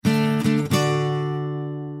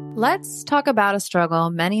Let's talk about a struggle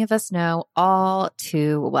many of us know all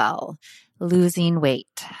too well, losing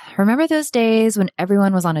weight. Remember those days when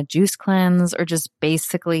everyone was on a juice cleanse or just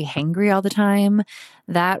basically hangry all the time?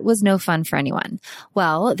 That was no fun for anyone.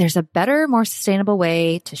 Well, there's a better, more sustainable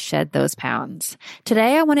way to shed those pounds.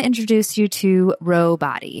 Today, I want to introduce you to Ro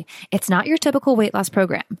Body. It's not your typical weight loss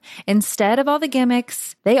program. Instead of all the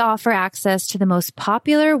gimmicks, they offer access to the most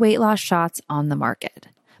popular weight loss shots on the market.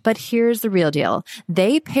 But here's the real deal.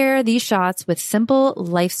 They pair these shots with simple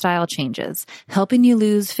lifestyle changes, helping you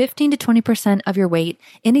lose 15 to 20% of your weight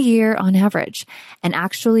in a year on average, and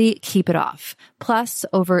actually keep it off. Plus,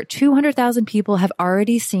 over 200,000 people have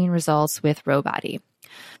already seen results with Ro Body.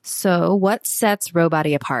 So what sets Ro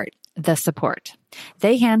Body apart? The support.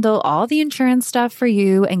 They handle all the insurance stuff for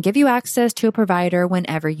you and give you access to a provider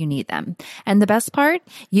whenever you need them. And the best part,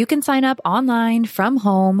 you can sign up online from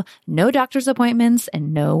home, no doctor's appointments,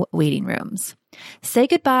 and no waiting rooms. Say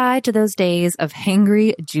goodbye to those days of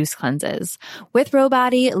hangry juice cleanses. With Ro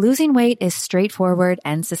Body, losing weight is straightforward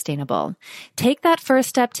and sustainable. Take that first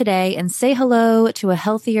step today and say hello to a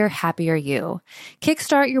healthier, happier you.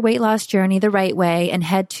 Kickstart your weight loss journey the right way and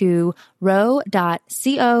head to ro.co/IDO.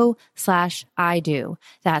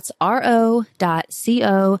 That's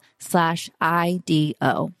ro.co/IDO.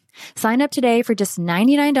 Sign up today for just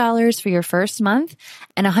 $99 for your first month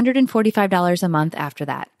and $145 a month after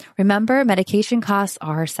that. Remember, medication costs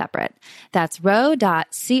are separate. That's ro.co/IDO.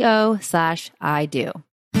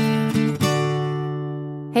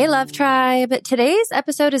 Hey, Love Tribe. Today's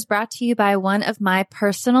episode is brought to you by one of my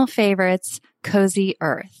personal favorites, Cozy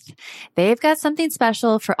Earth. They've got something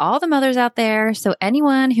special for all the mothers out there, so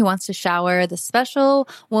anyone who wants to shower the special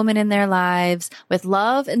woman in their lives with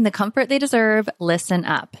love and the comfort they deserve, listen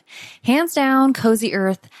up. Hands down, Cozy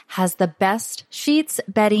Earth has the best sheets,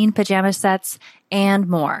 bedding, pajama sets, and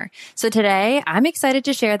more. So today, I'm excited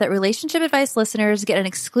to share that Relationship Advice listeners get an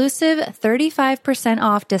exclusive 35%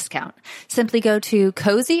 off discount. Simply go to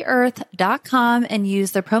CozyEarth.com and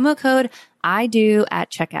use the promo code I do at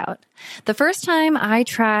checkout. The first time I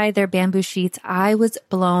tried their bamboo sheets, I was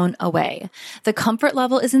blown away. The comfort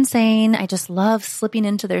level is insane. I just love slipping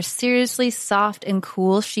into their seriously soft and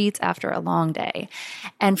cool sheets after a long day.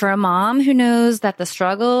 And for a mom who knows that the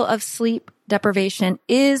struggle of sleep deprivation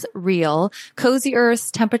is real, Cozy Earth's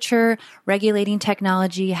temperature regulating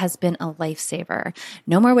technology has been a lifesaver.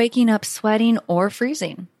 No more waking up sweating or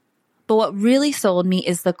freezing. But what really sold me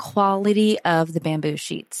is the quality of the bamboo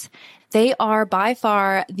sheets. They are by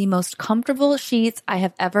far the most comfortable sheets I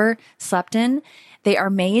have ever slept in. They are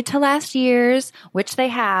made to last years, which they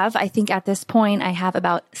have. I think at this point, I have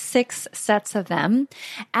about 6 sets of them.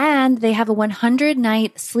 And they have a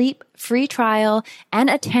 100-night sleep-free trial and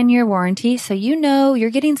a 10-year warranty, so you know you're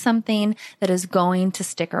getting something that is going to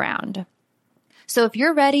stick around. So if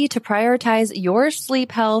you're ready to prioritize your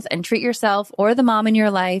sleep health and treat yourself or the mom in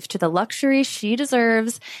your life to the luxury she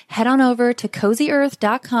deserves, head on over to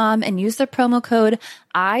CozyEarth.com and use the promo code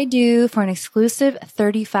IDO for an exclusive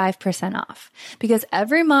 35% off. Because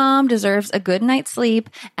every mom deserves a good night's sleep,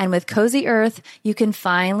 and with Cozy Earth, you can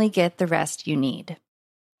finally get the rest you need.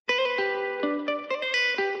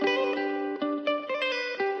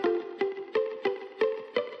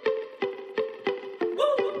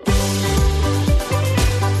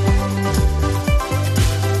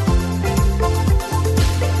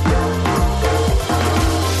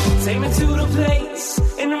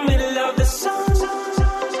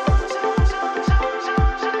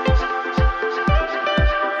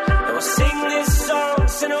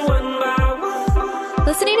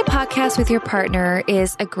 Listening to podcasts with your partner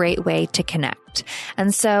is a great way to connect.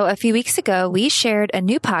 And so a few weeks ago, we shared a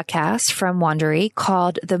new podcast from Wondery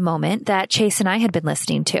called The Moment that Chase and I had been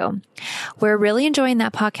listening to. We're really enjoying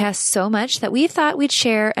that podcast so much that we thought we'd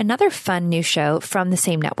share another fun new show from the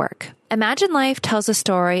same network. Imagine Life tells a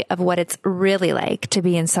story of what it's really like to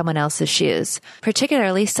be in someone else's shoes,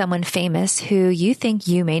 particularly someone famous who you think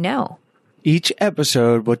you may know. Each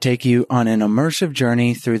episode will take you on an immersive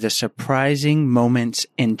journey through the surprising moments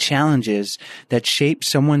and challenges that shape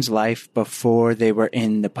someone's life before they were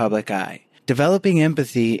in the public eye. Developing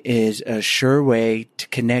empathy is a sure way to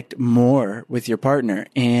connect more with your partner.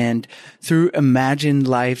 And through Imagine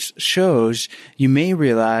Life's shows, you may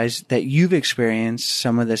realize that you've experienced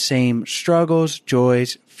some of the same struggles,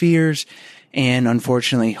 joys, fears, and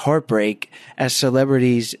unfortunately heartbreak as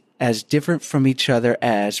celebrities as different from each other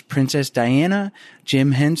as Princess Diana,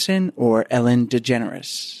 Jim Henson, or Ellen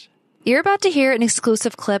DeGeneres. You're about to hear an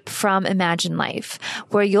exclusive clip from Imagine Life,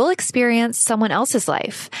 where you'll experience someone else's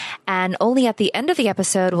life. And only at the end of the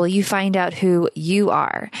episode will you find out who you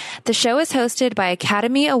are. The show is hosted by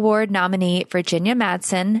Academy Award nominee Virginia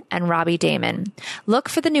Madsen and Robbie Damon. Look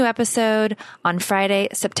for the new episode on Friday,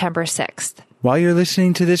 September 6th. While you're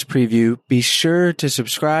listening to this preview, be sure to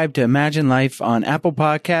subscribe to Imagine Life on Apple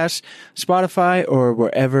Podcasts, Spotify, or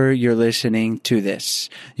wherever you're listening to this.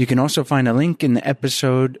 You can also find a link in the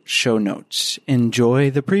episode show notes.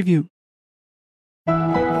 Enjoy the preview.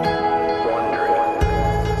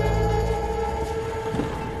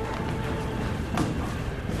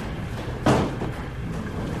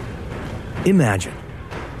 Imagine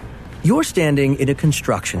you're standing in a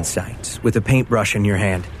construction site with a paintbrush in your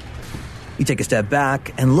hand. You take a step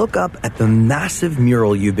back and look up at the massive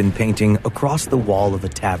mural you've been painting across the wall of a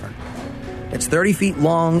tavern. It's 30 feet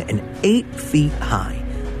long and 8 feet high.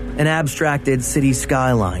 An abstracted city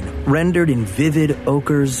skyline rendered in vivid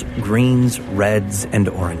ochres, greens, reds, and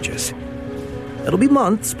oranges. It'll be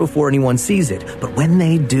months before anyone sees it, but when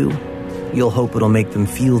they do, you'll hope it'll make them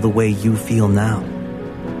feel the way you feel now.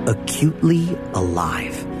 Acutely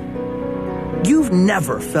alive. You've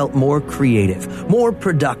never felt more creative, more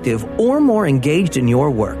productive, or more engaged in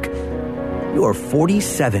your work. You're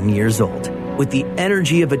 47 years old, with the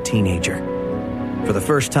energy of a teenager. For the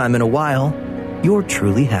first time in a while, you're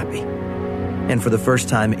truly happy. And for the first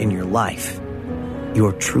time in your life,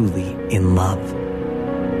 you're truly in love.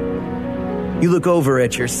 You look over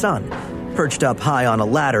at your son, perched up high on a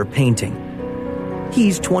ladder painting.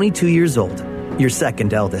 He's 22 years old, your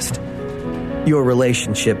second eldest. Your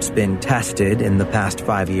relationship's been tested in the past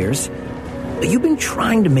 5 years, but you've been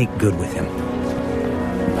trying to make good with him.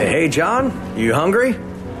 Hey, John, you hungry?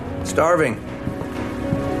 Starving.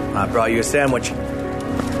 I brought you a sandwich.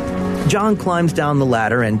 John climbs down the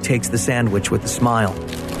ladder and takes the sandwich with a smile.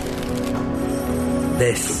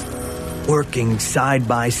 This, working side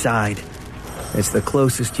by side, is the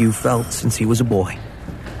closest you've felt since he was a boy.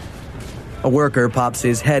 A worker pops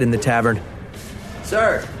his head in the tavern.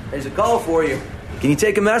 Sir, there's a call for you. Can you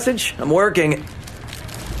take a message? I'm working. It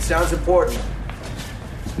sounds important.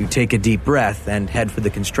 You take a deep breath and head for the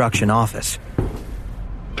construction office.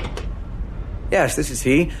 Yes, this is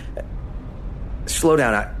he. Slow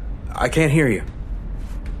down. I can't hear you.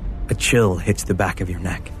 A chill hits the back of your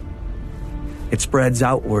neck. It spreads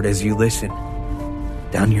outward as you listen.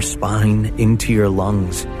 Down your spine, into your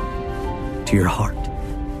lungs, to your heart.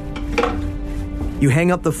 You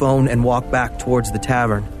hang up the phone and walk back towards the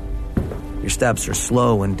tavern. Your steps are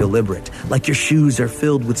slow and deliberate, like your shoes are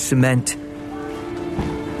filled with cement.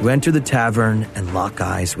 You enter the tavern and lock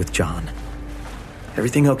eyes with John.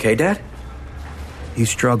 Everything okay, Dad? You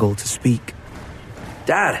struggle to speak.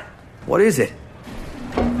 Dad, what is it?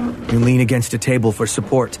 You lean against a table for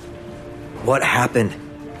support. What happened?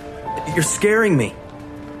 You're scaring me.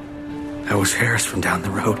 That was Harris from down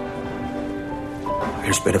the road.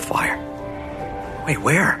 There's been a fire. Wait,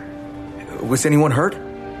 where? Was anyone hurt?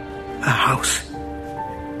 A house.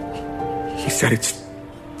 He said it's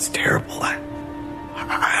terrible.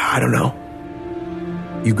 I don't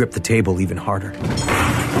know. You grip the table even harder.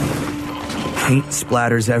 Paint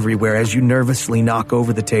splatters everywhere as you nervously knock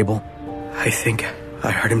over the table. I think I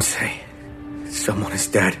heard him say, someone is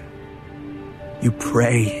dead. You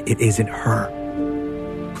pray it isn't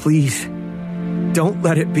her. Please, don't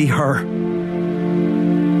let it be her.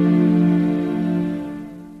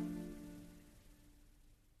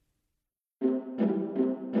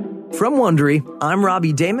 From Wondery, I'm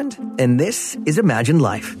Robbie Damon, and this is Imagine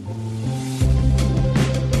Life.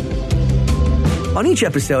 On each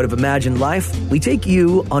episode of Imagine Life, we take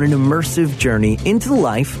you on an immersive journey into the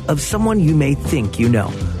life of someone you may think you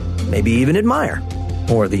know, maybe even admire,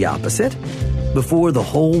 or the opposite, before the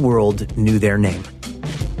whole world knew their name.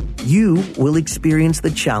 You will experience the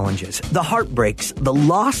challenges, the heartbreaks, the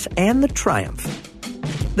loss, and the triumph.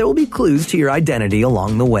 There will be clues to your identity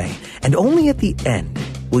along the way, and only at the end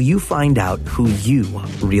will you find out who you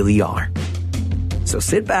really are. So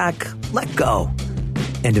sit back, let go,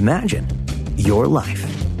 and imagine your life.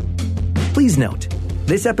 Please note,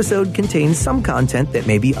 this episode contains some content that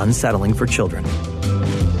may be unsettling for children.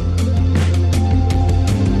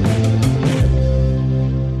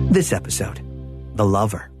 This episode, The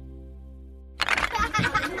Lover.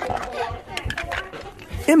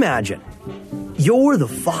 Imagine, you're the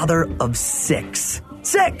father of six.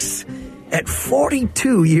 Six! At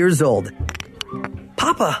 42 years old.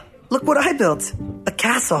 Papa, look what I built. A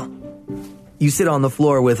castle. You sit on the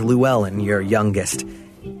floor with Llewellyn, your youngest.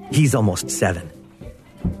 He's almost 7.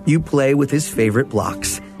 You play with his favorite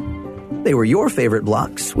blocks. They were your favorite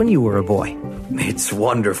blocks when you were a boy. It's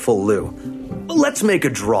wonderful, Lou. Let's make a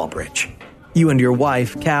drawbridge. You and your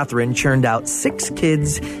wife, Catherine, churned out 6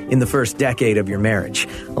 kids in the first decade of your marriage.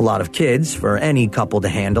 A lot of kids for any couple to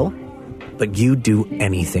handle, but you'd do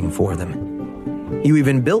anything for them. You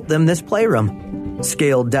even built them this playroom,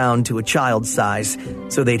 scaled down to a child's size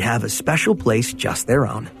so they'd have a special place just their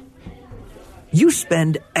own. You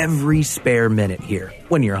spend every spare minute here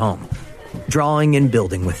when you're home, drawing and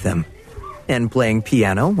building with them, and playing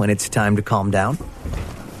piano when it's time to calm down.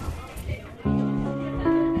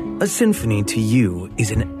 A symphony to you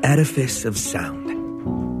is an edifice of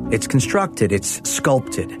sound. It's constructed, it's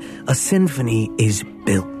sculpted. A symphony is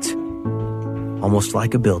built, almost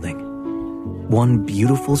like a building, one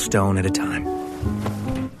beautiful stone at a time.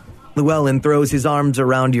 Llewellyn throws his arms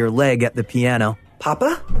around your leg at the piano.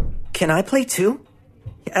 Papa, can I play too?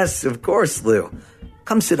 Yes, of course, Lou.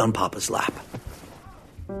 Come sit on Papa's lap.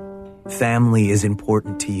 Family is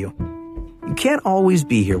important to you. You can't always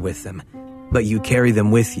be here with them, but you carry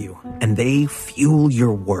them with you, and they fuel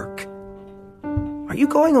your work. Are you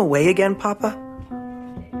going away again, Papa?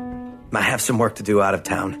 I have some work to do out of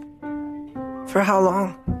town. For how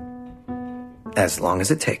long? As long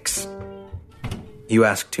as it takes. You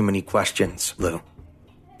ask too many questions, Lou.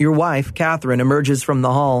 Your wife, Catherine, emerges from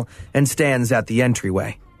the hall and stands at the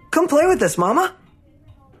entryway. Come play with us, Mama.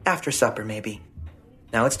 After supper, maybe.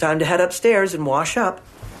 Now it's time to head upstairs and wash up.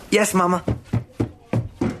 Yes, Mama.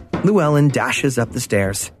 Llewellyn dashes up the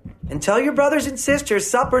stairs. And tell your brothers and sisters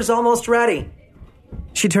supper's almost ready.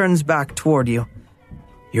 She turns back toward you.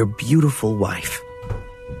 Your beautiful wife.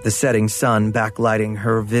 The setting sun backlighting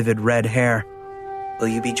her vivid red hair. Will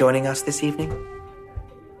you be joining us this evening?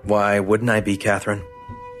 Why wouldn't I be, Catherine?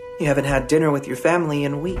 You haven't had dinner with your family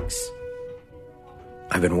in weeks.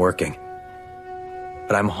 I've been working.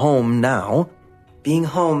 But I'm home now. Being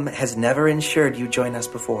home has never ensured you join us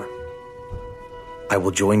before. I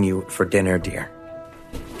will join you for dinner, dear.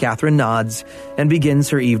 Catherine nods and begins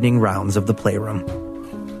her evening rounds of the playroom.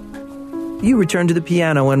 You return to the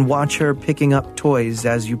piano and watch her picking up toys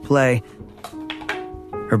as you play.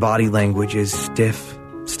 Her body language is stiff,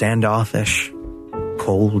 standoffish,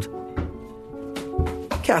 cold.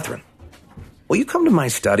 Catherine, will you come to my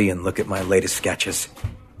study and look at my latest sketches?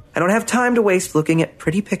 I don't have time to waste looking at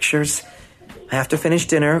pretty pictures. I have to finish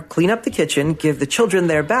dinner, clean up the kitchen, give the children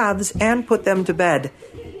their baths, and put them to bed.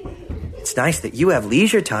 It's nice that you have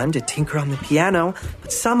leisure time to tinker on the piano,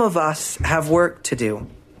 but some of us have work to do.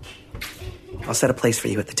 I'll set a place for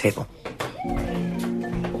you at the table.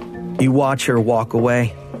 You watch her walk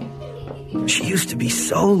away. She used to be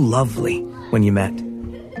so lovely when you met.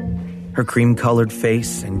 Her cream-colored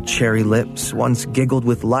face and cherry lips once giggled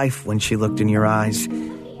with life when she looked in your eyes.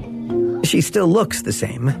 She still looks the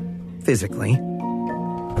same, physically.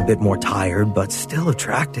 A bit more tired, but still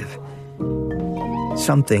attractive.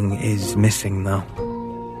 Something is missing, though.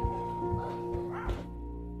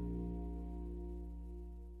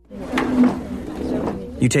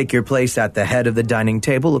 You take your place at the head of the dining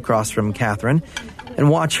table across from Catherine and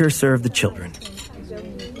watch her serve the children.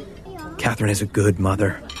 Catherine is a good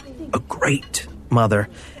mother, a great mother.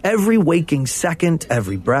 Every waking second,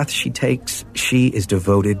 every breath she takes, she is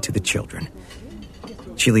devoted to the children.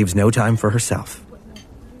 She leaves no time for herself.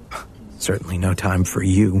 Certainly no time for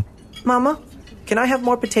you. Mama, can I have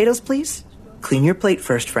more potatoes, please? Clean your plate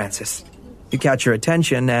first, Francis. You catch her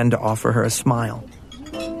attention and offer her a smile.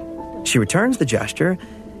 She returns the gesture,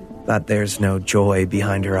 but there's no joy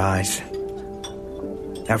behind her eyes.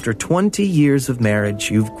 After 20 years of marriage,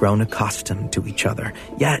 you've grown accustomed to each other,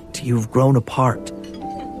 yet you've grown apart.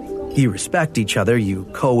 You respect each other, you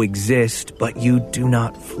coexist, but you do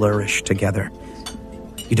not flourish together.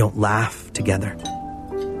 You don't laugh together,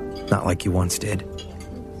 not like you once did.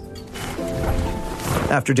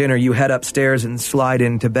 After dinner, you head upstairs and slide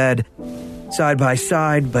into bed, side by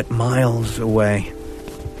side, but miles away.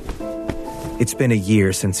 It's been a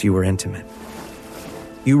year since you were intimate.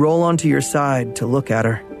 You roll onto your side to look at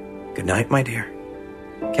her. Good night, my dear.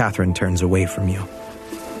 Catherine turns away from you.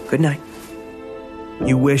 Good night.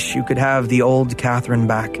 You wish you could have the old Catherine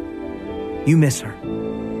back. You miss her.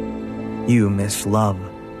 You miss love.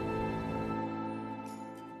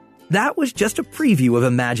 That was just a preview of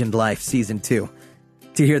Imagined Life Season 2.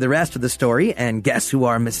 To hear the rest of the story and guess who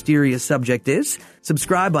our mysterious subject is,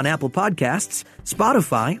 subscribe on Apple Podcasts,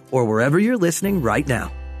 Spotify, or wherever you're listening right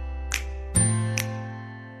now.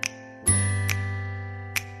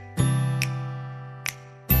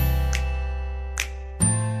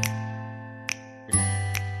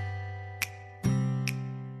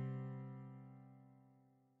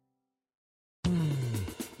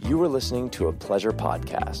 You were listening to a Pleasure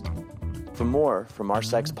podcast. For more from our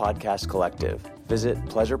Sex Podcast Collective, visit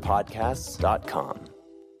pleasurepodcasts.com.